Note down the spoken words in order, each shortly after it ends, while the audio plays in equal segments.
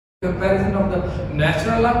Comparison of the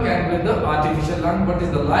natural lung and with the artificial lung. What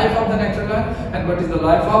is the life of the natural lung and what is the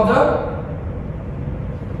life of the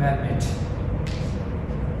man-made?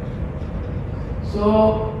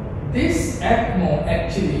 So this Ecmo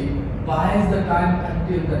actually buys the time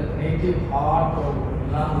until the native heart or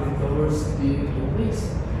lung recovers during 2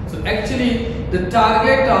 weeks. So actually the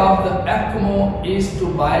target of the Ecmo is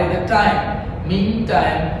to buy the time.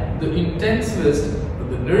 Meantime, the intensivists,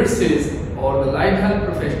 the nurses or the light health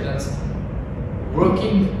professionals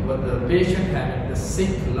working with the patient having the sick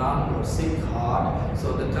lung or sick heart.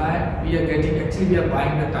 So the time we are getting, actually we are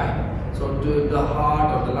buying the time. So the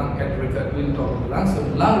heart or the lung can recover. We'll talk about the lung. So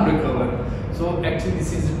lung recover. So actually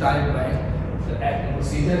this is the time by the Ecmo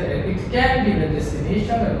procedure. It can be the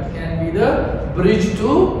destination and it can be the bridge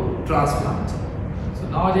to transplant. So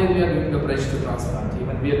nowadays we are doing the bridge to transplant.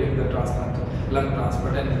 Even we are doing the transplant, lung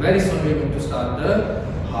transplant, and very soon we are going to start the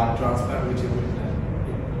heart transplant, which is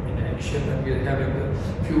in action, and we are having a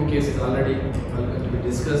few cases already going to be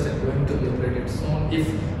discussed and going to be operated soon if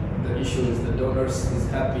the issue is the donors is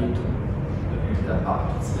happy to donate the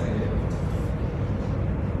heart. It's very difficult.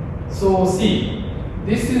 So see,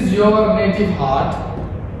 this is your native heart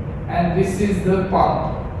and this is the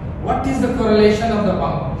pump. What is the correlation of the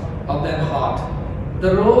pump of that heart?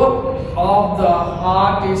 The role of the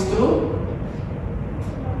heart is to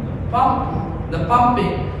pump, the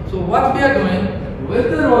pumping. So what we are doing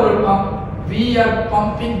with the roller pump, we are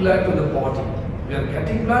pumping blood to the body. We are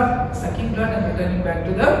getting blood, sucking blood and returning back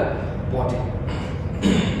to the body.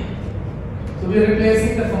 So we are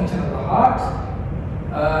replacing the function of the heart,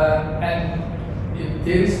 and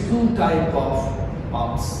there is two type of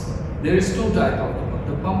pumps. There is two type of pump.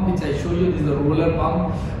 The pump which I show you is the roller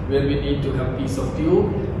pump, where we need to have piece of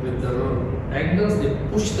tube with the angles. They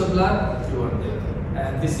push the blood toward there.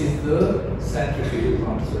 And this is the centrifugal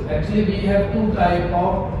pump. So actually we have two type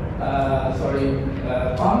of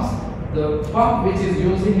pumps. The pump which is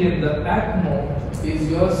using in the Ecmo is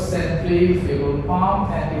your centrifugal pump,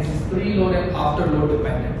 and this is preload and afterload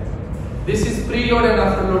dependent. This is preload and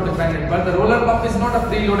afterload dependent, but the roller pump is not a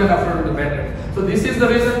preload and afterload dependent. So this is the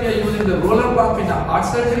reason we are using the roller pump in a heart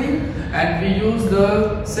surgery, and we use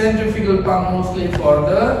the centrifugal pump mostly for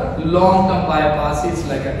the long-term bypasses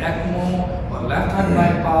like an Ecmo, left heart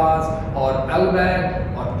bypass, or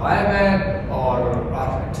LVAD, or BIVAD, or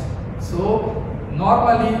RVAD. So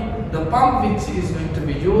normally the pump which is going to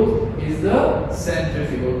be used is the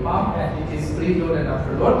centrifugal pump, and it is preload and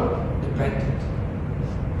afterload dependent.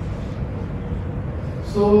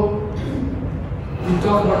 So we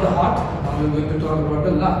talk about the heart, now we are going to talk about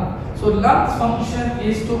the lung. So lung's function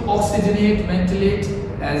is to oxygenate, ventilate,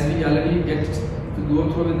 as we already get to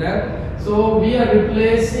go through with that. So we are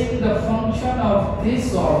replacing the function of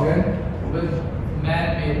this organ with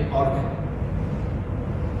man-made organ.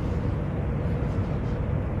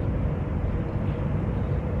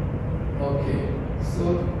 Okay,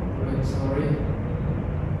 so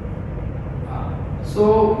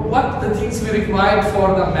so what the things we required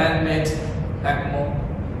for the man-made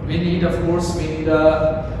Ecmo? We need, of course, we need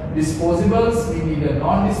disposables, we need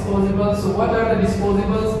non-disposables. So what are the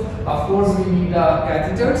disposables? Of course, we need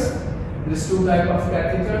catheters. There's two type of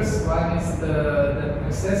catheters. One is the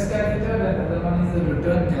access catheter and the other one is the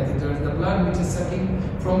return catheter. The blood which is sucking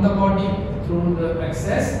from the body through the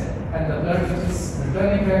access, and the blood which is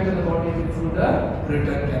returning back to the body through the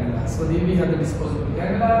return cannula. So then we have the disposable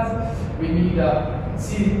cannulas. We need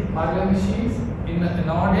heart machines.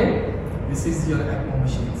 Nowadays, this is your Ecmo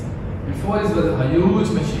machines. Before it was a huge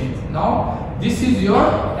machine. Now this is your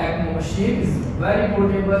Ecmo machine. It's very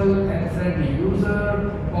portable and friendly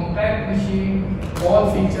user, compact machine.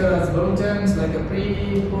 All features buttons like a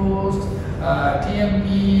pre, post,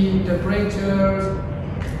 TMP, temperatures,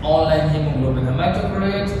 online hemoglobin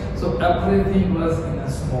hematocrit. So everything was in a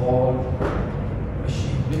small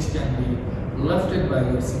machine which can be lifted by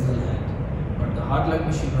your single hand. But the heart-like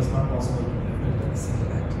machine was not possible to lift by a single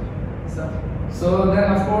hand. So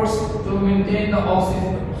then, of course, to maintain the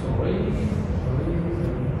oxygen.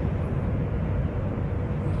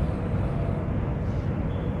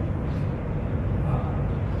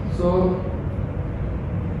 So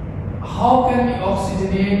how can we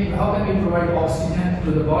oxygenate? How can we provide oxygen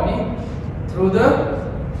to the body? Through the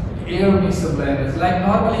air mixer blenders. Like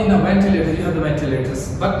normally in a ventilator, you have the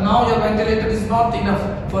ventilators, but now your ventilator is not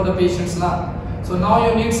enough for the patient's lung. So now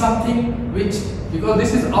you need something which, because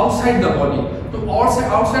this is outside the body. To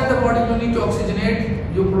outside the body, you need to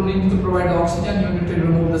oxygenate. You need to provide oxygen. You need to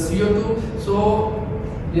remove the CO2. So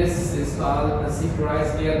this is called the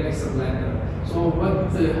synchronized air mixer blender. So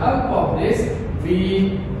with the help of this,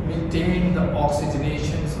 we maintain the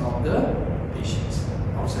oxygenations of the patients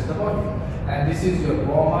outside the body. this is your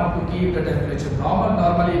warmer to keep the temperature normal.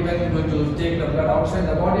 Normally when you're going to take the blood outside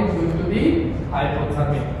the body, it's going to be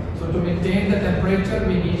hypothermic. So to maintain the temperature,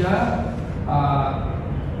 we need a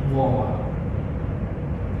warmer.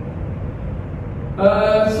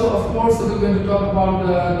 So of course we're going to talk about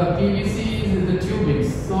the PVC, the tubings.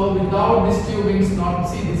 So without these tubings, not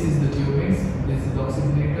see, this is the tubings, this is the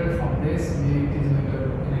oxygenator. From this it is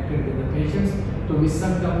connected with the patients. So we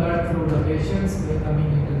suck the blood through the patients, they're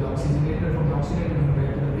coming into the oxygenator, from the oxygenator going back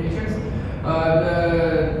to the patients.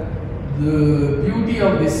 The beauty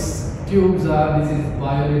of these tubes are, this is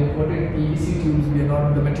bio-coated PVC tubes. We are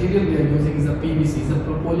not, the material we are using is a PVC, it's a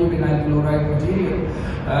polyvinyl chloride material.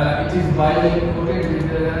 It is bio-coated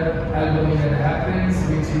with aluminum happens,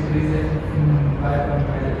 which increases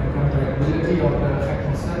compatibility of the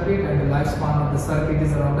Ecmo circuit, and the lifespan of the circuit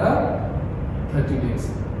is around 30 days.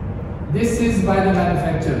 This is by the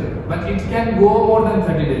manufacturer, but it can go more than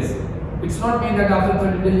 30 days. It's not mean that after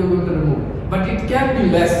 30 days you are going to remove, but it can be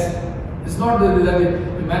less. It's not that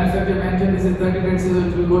the manufacturer mentioned this is 30 days, so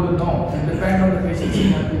it will go to no. It depends on the patient's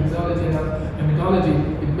physiology and hematology.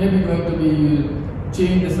 It may be going to be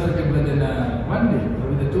change the circuit within 1 day or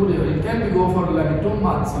within 2 days. It can be go for like 2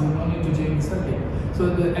 months, so you don't need to change the circuit. So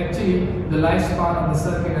actually the lifespan of the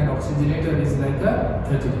circuit and oxygenator is like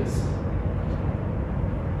 30 days.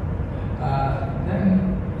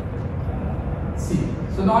 See.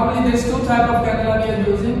 So normally there is two type of cannula we are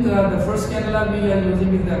using. The first cannula we are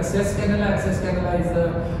using is the access cannula. Access cannula is the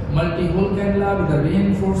multi-hole cannula with the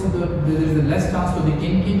reinforced. There is less chance to be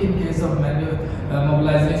kinking in case of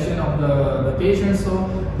mobilization of the patient. So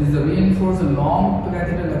this is the reinforced long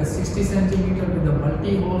catheter like 60 centimeter with the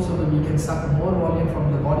multi-hole, so that we can suck more volume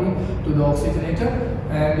from the body to the oxygenator.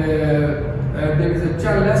 And there is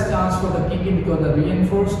a less chance for the kinking because the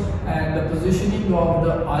reinforced, and the positioning of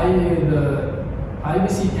the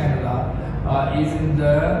IVC cannula is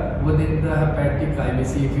within the hepatic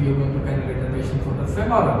IVC if you are going to cannulate the patient for the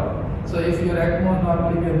femoral. So if your Ecmo,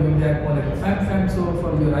 normally we are doing the Ecmo like fem, so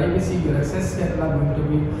for your IVC, your access cannula going to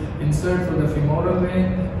be insert through the femoral vein,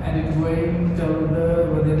 and it going to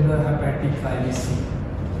within the hepatic IVC.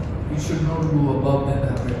 It should not go above than the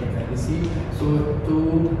hepatic IVC. So to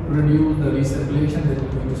reduce the recirculation, that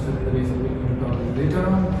we're going to study the recirculation later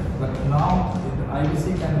on. But now the IVC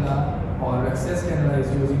cannula or access cannula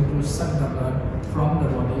is using to suck the blood from the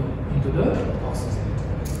body into the oxygenator.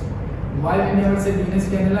 Why we never say venous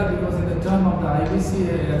cannula? Because in the term of the IVC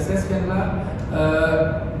access cannula,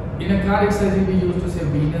 in a cardiac surgery we used to say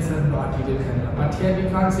venous and arterial cannula, but here we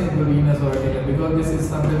can't say the venous or arterial because this is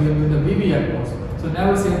something we are doing the BB Ecmos. So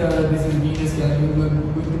never say that this is venous cannula. You are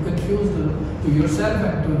going to confuse to yourself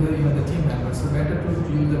and to even the team members. So better to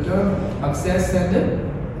use the term access and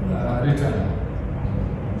return.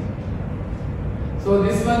 So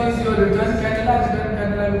this one is your return cannula. Return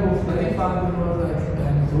cannula will go very far because I think I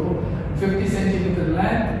go 50 centimeter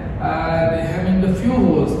length, having the few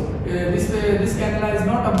holes. This cannula is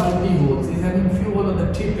not a multi-hole. It's having few holes on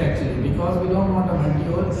the tip actually, because we don't want a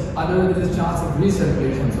multi-hole. Otherwise there is chance of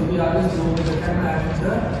recirculation. So we always go with the cannula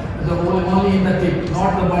having the hole only in the tip,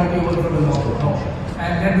 not the multi-hole from the long. No.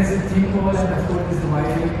 And then this is thin hole, and of course this is why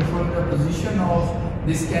the position of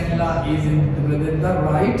this cannula is within the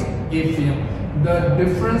right atrium. The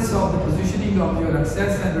difference of the positioning of your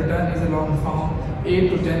access and return is along from 8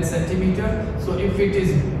 to 10 centimeter. So if it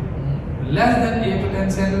is less than 8 to 10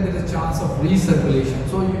 centimeter, there is a chance of recirculation.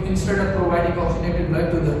 So you, instead of providing oxygenated blood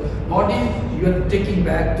to the body, you are taking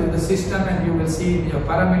back to the system, and you will see your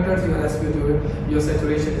parameters. Your SpO2, your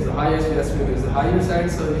saturation is the highest, your SpO2 is the higher side.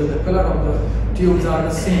 So the color of the tubes are the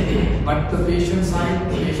same, but the patient side,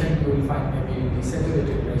 the patient you will find maybe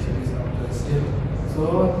desaturated patient is not stable.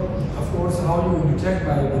 So of course, how you will check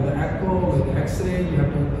by with the Ecmo, with the X-ray, you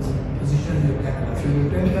have to position your cannula. If your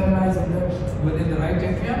return cannula is within the right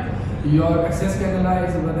atrium, your access cannula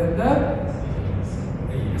is within the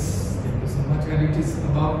yes. Thank you so much, and it is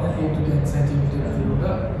about the 8 to 10 centimeter below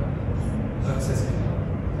the access cannula.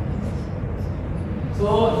 So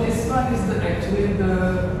this one is actually the.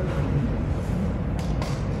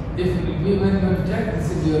 If we when we check, this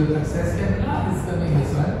is your access cannula. This is coming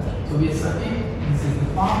this one. So we are sucking. This is the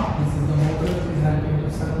pump, this is the motor which is helping to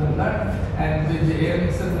suck the blood, and with the air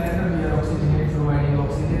mixer blender we are oxygenating, providing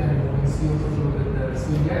oxygen and moving CO2 through with the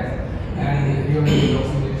sweet gas, and here the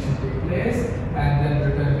oxygenation take place and then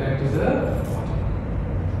return back to the water.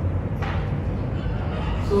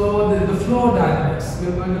 So the flow dynamics, we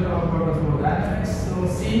are going to talk about the flow dynamics. So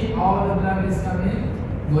see how the blood is coming,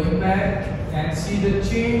 going back, and see the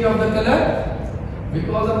change of the color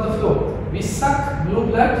because of the flow. We suck blue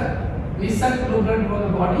blood. We suck blue blood from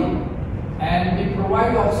the body, and we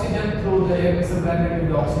provide oxygen through the air mixer blended with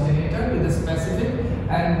the oxygenator with the specific,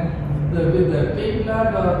 and with the pink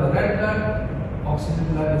blood or the red blood, oxygen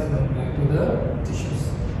blood is going back to the tissues.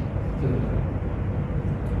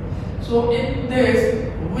 So in this,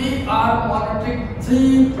 we are monitoring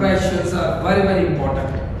three pressures are very important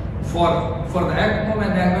for the Ecmo.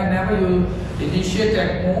 Whenever you initiate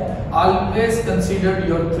Ecmo, always consider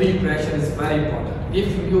your three pressure is very important. If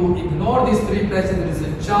you ignore these three pressures, there is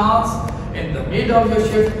a chance in the mid of your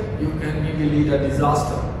shift you can maybe lead a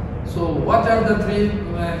disaster. So what are the three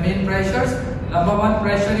main pressures? Number one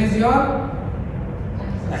pressure is your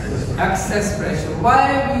excess pressure.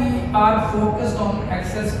 Why we are focused on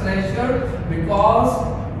excess pressure? Because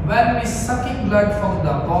when we sucking blood from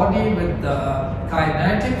the body with the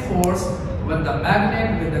kinetic force, with the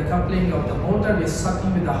magnet, with the coupling of the motor, we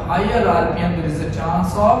sucking with a higher RPM, there is a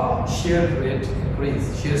chance of shear rate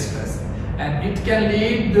increase, shear stress, and it can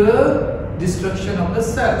lead the destruction of the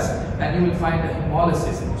cells, and you will find a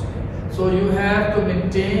hemolysis mostly. So you have to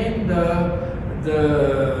maintain the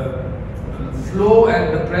flow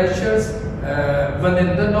and the pressures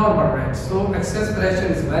within the normal range. So excess pressure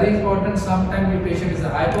is very important. Sometimes your patient is a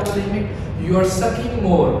hypovolemic, you are sucking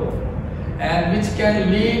more, and which can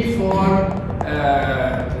lead for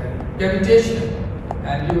cavitation,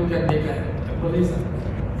 and you can make a embolism.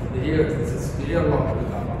 The ear lock will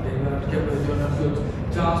come up. You have good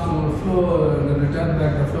chance to flow, return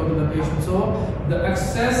back the flow to the patient. So the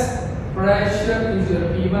excess pressure is your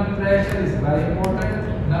P1 pressure is very important.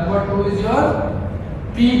 Number two is your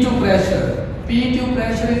P2 pressure. P2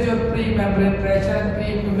 pressure is your pre-membrane pressure, and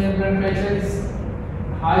pre-membrane pressure is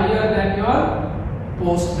higher than your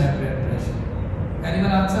post-membrane pressure.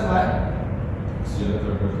 Anyone answer why?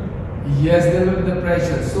 Yes, there will be the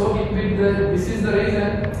pressure. So this is the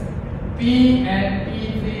reason P and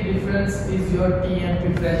P3 difference is your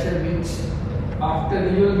TMP pressure, which after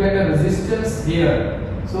you will get a resistance here.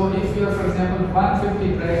 So if you are, for example,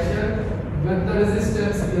 150 pressure, with the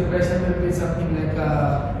resistance, your pressure will be something like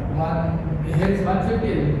here is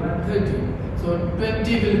 150, 130. So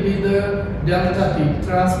 20 will be the delta P,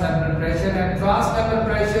 transmembrane pressure, and transmembrane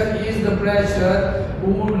pressure is the pressure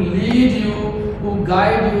who will lead you, who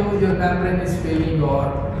guide you, your membrane is failing or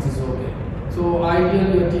it is okay. So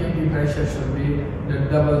ideally your TMP pressure should be the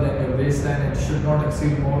double than your baseline. It should not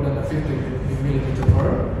exceed more than the 50 millimeter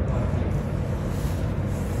per mercury.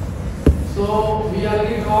 So we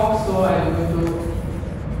already talked, so I am going to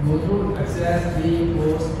go through excess, pre,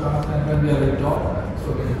 post, transmembrane. We already talked, so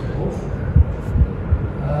we need to move.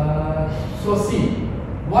 So see,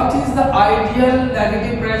 what is the ideal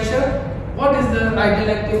negative pressure? What is the ideal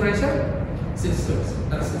negative pressure? 6 steps.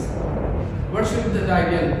 That's it. What should be the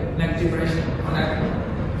ideal negative pressure on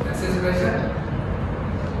excess pressure?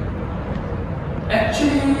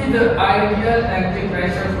 Actually, the ideal negative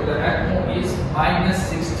pressure for the Ecmo is minus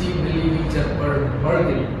 60 millimeter per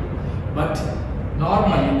mercury. But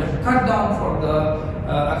normally, the cut down for the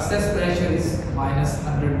excess pressure is minus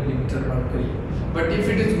 100 millimeter mercury. But if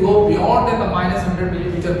it is go beyond the minus 100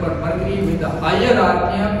 millimeter per mercury with the higher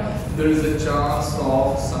RPM, there is a chance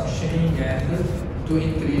of suctioning and to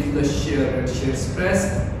increase the shear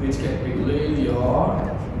stress, which can regulate your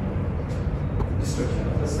destruction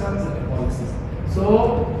of the cells and hemolysis.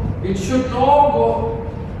 So it should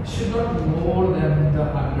not be more than the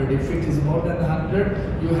 100. If it is more than 100,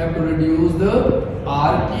 you have to reduce the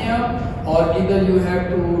RPM, or either you have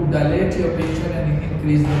to dilate your patient and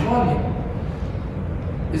increase the volume.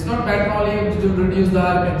 It's not better only to reduce the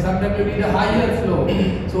RPM. Sometimes you need a higher flow.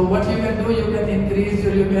 So what you can do, you can increase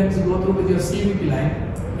your, you can go through with your CVP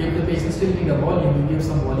line. If the patient still need a volume, you give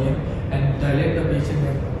some volume and dilate the patient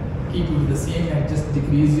and keep it the same and just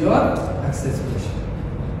decrease your excess pressure.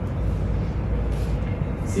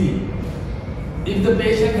 See, if the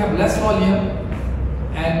patient have less volume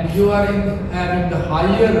and you are having the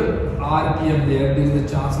higher RPM there is the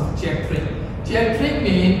chance of chattering. Chattering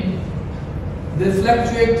means the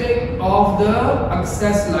fluctuating of the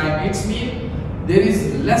excess line. It means there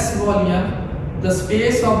is less volume, the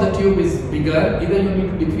space of the tube is bigger. Either you need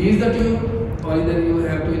to decrease the tube or either you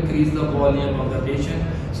have to increase the volume of the patient.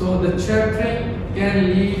 So the chattering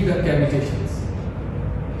can lead the cavitations.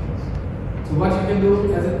 So what you can do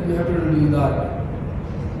is you have to reduce the RPM.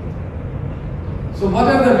 So what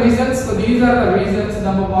are the reasons? So these are the reasons.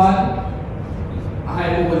 Number one,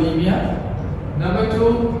 hypovolemia. Number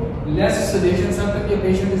two, less sedation. Sometimes your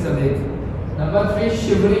patient is awake. Number three,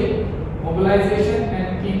 shivering, mobilization,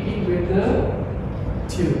 and thinking with the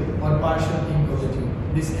tube or partial kink of the tube.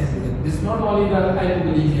 This can be done. This is not only the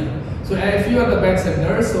hypovolemia. So if you are the bedside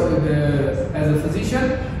nurse or as a physician,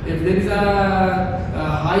 if there is a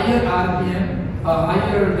higher RPM, a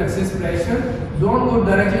higher access pressure, don't go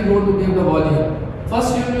directly to give the volume.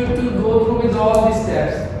 First you need to go through with all these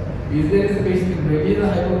steps. Is there is a patient ready the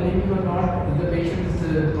hypovolemic or not? Is the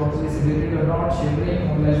patient properly sedated or not? Shivering,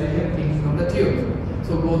 mobilization, thinking of the tube.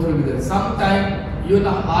 So go through with it. Sometimes your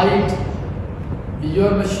height,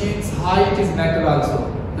 your machine's height is matter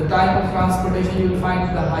also. The type of transportation you will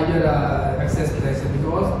find the higher access pressure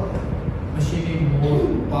because machine needs more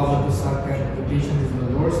power to suck and the patient is on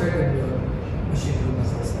the lower side and your machine is on the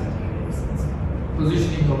upper side.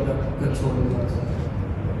 Positioning of the control is also.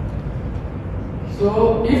 So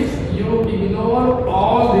if you ignore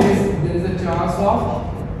all this, there is a chance of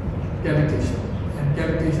cavitation, and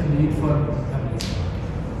cavitation lead for embolism.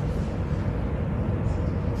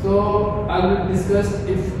 So I will discuss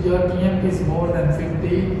if your TMP is more than 50,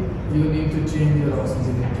 you need to change your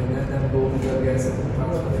oxygenator and then go with the gas and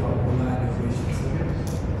transfer formula and equations. Okay?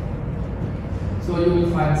 So you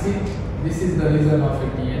will find, see, this is the reason of a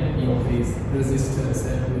TMP increase, resistance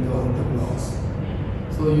and without loss.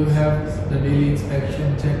 So you have the daily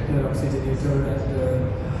inspection, check your oxygenator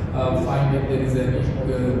and find if there is any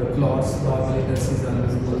clots. Normally the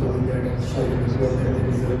always go through that and show you that there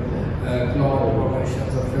is a clot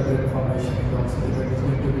formations or fibrin formation in the oxygenator. It's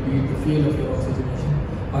going to lead to fail of your oxygenation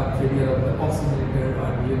or failure of the oxygenator, or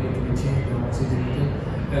you need to be changed the oxygenator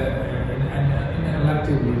and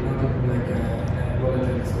electively, not in like in a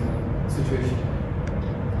volatile situation.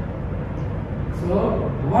 So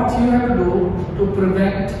what you have to do to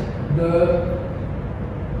prevent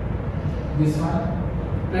this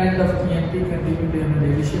trend of TMP continuity on a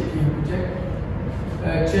daily shift, you have to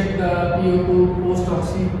check the PO2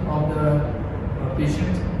 post-oxy of the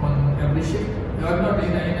patient on every shift. You are not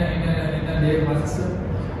in a day once,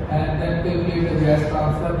 and then calculate the gas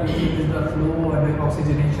transfer. If it is the flow and the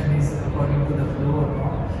oxygenation is according to the flow or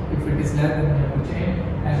not. If it is less, then you have to change,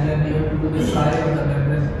 and then you have to do the psi of the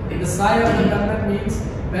membrane. The psi of the membrane means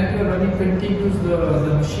when you are running continuous the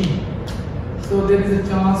machine. So there is a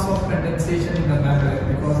chance of condensation in the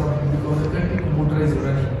membrane because the continuous motor is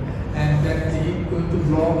running, and that is going to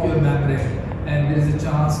block your membrane, and there is a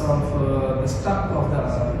chance of the stuck of the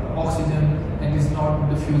oxygen and is not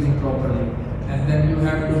diffusing properly. And then you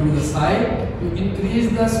have to do the psi. You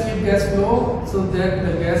increase the sweep gas flow so that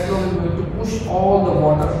the gas flow is going to push all the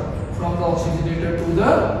water from the oxygenator to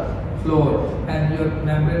the floor, and your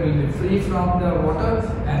membrane will be free from the water,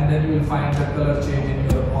 and then you will find the color change in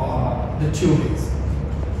your the tubings.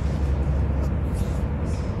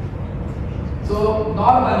 So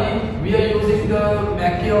normally we are using the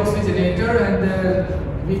Mackey oxygenator,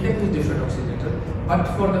 and we can use different oxygenator, but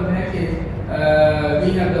for the Mackey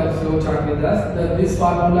we have the flow chart with us. This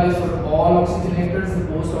formula is for all oxygenators, the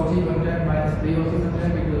post-oxy content minus pre-oxy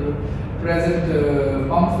content into present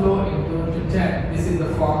pump flow into 10. This is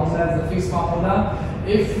the formula, the fixed formula.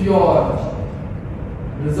 If your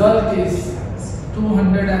result is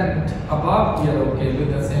 200 and above, we are okay with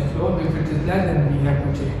the same flow. If it is less, then we have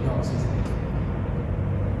to change the oxygenator.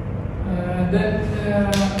 Then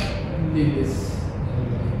leave this.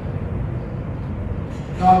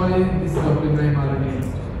 Normally, this is Dr. Ibrahim already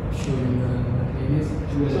showed you the previous.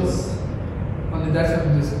 So, only that's what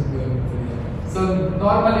I'm just going for. So,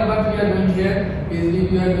 normally what we are doing here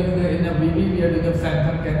is we are doing in a BB, we are doing a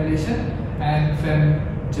phantom cannulation and fem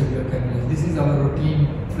jugular cannulation. This is our routine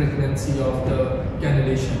frequency of the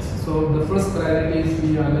cannulations. So, the first priority is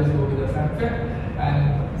we always go with the fem,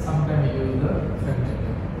 and sometimes we use the fem jugular.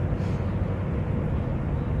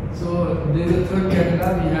 So there is a third cannula.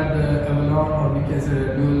 We have the Avalon, or we can say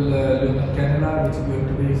dual lumen cannula, which is going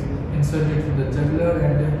to be inserted through the jugular,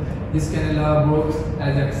 and this cannula works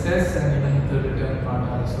as access and even the return part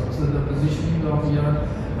also. So the positioning of your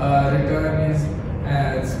return is,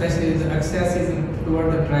 especially the access is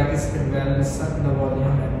toward the tricuspid valve, suck the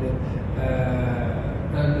volume,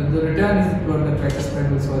 and the return is toward the tricuspid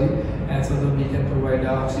valve, sorry, and so that we can provide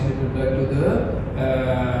oxygenated blood to the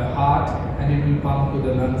heart, and it will pump to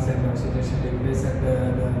the lungs and oxygenation take place, and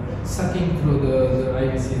the sucking through the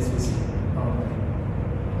IVC-SVC.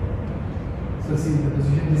 So see the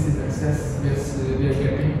position, this is access, we are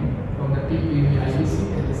getting from the tip in the IVC,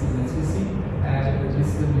 and this is SVC, and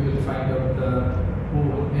this we will find out the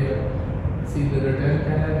hole here. See the return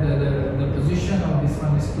canal, the position of this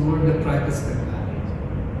one is toward the tricuspid valve.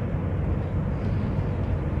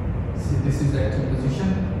 See, this is the actual position.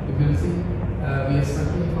 You will see we are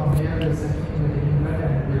sucking from here, we are sucking, we are taking blood,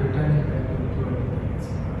 and we are returning back to the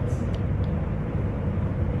tricuspid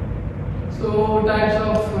valve. So So types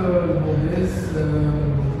of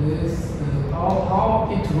how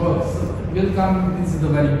it works will come. This is the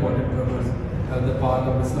very important purpose, the part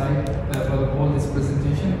of the slide for the whole this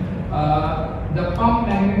presentation. The pump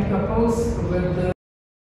magnet couples with the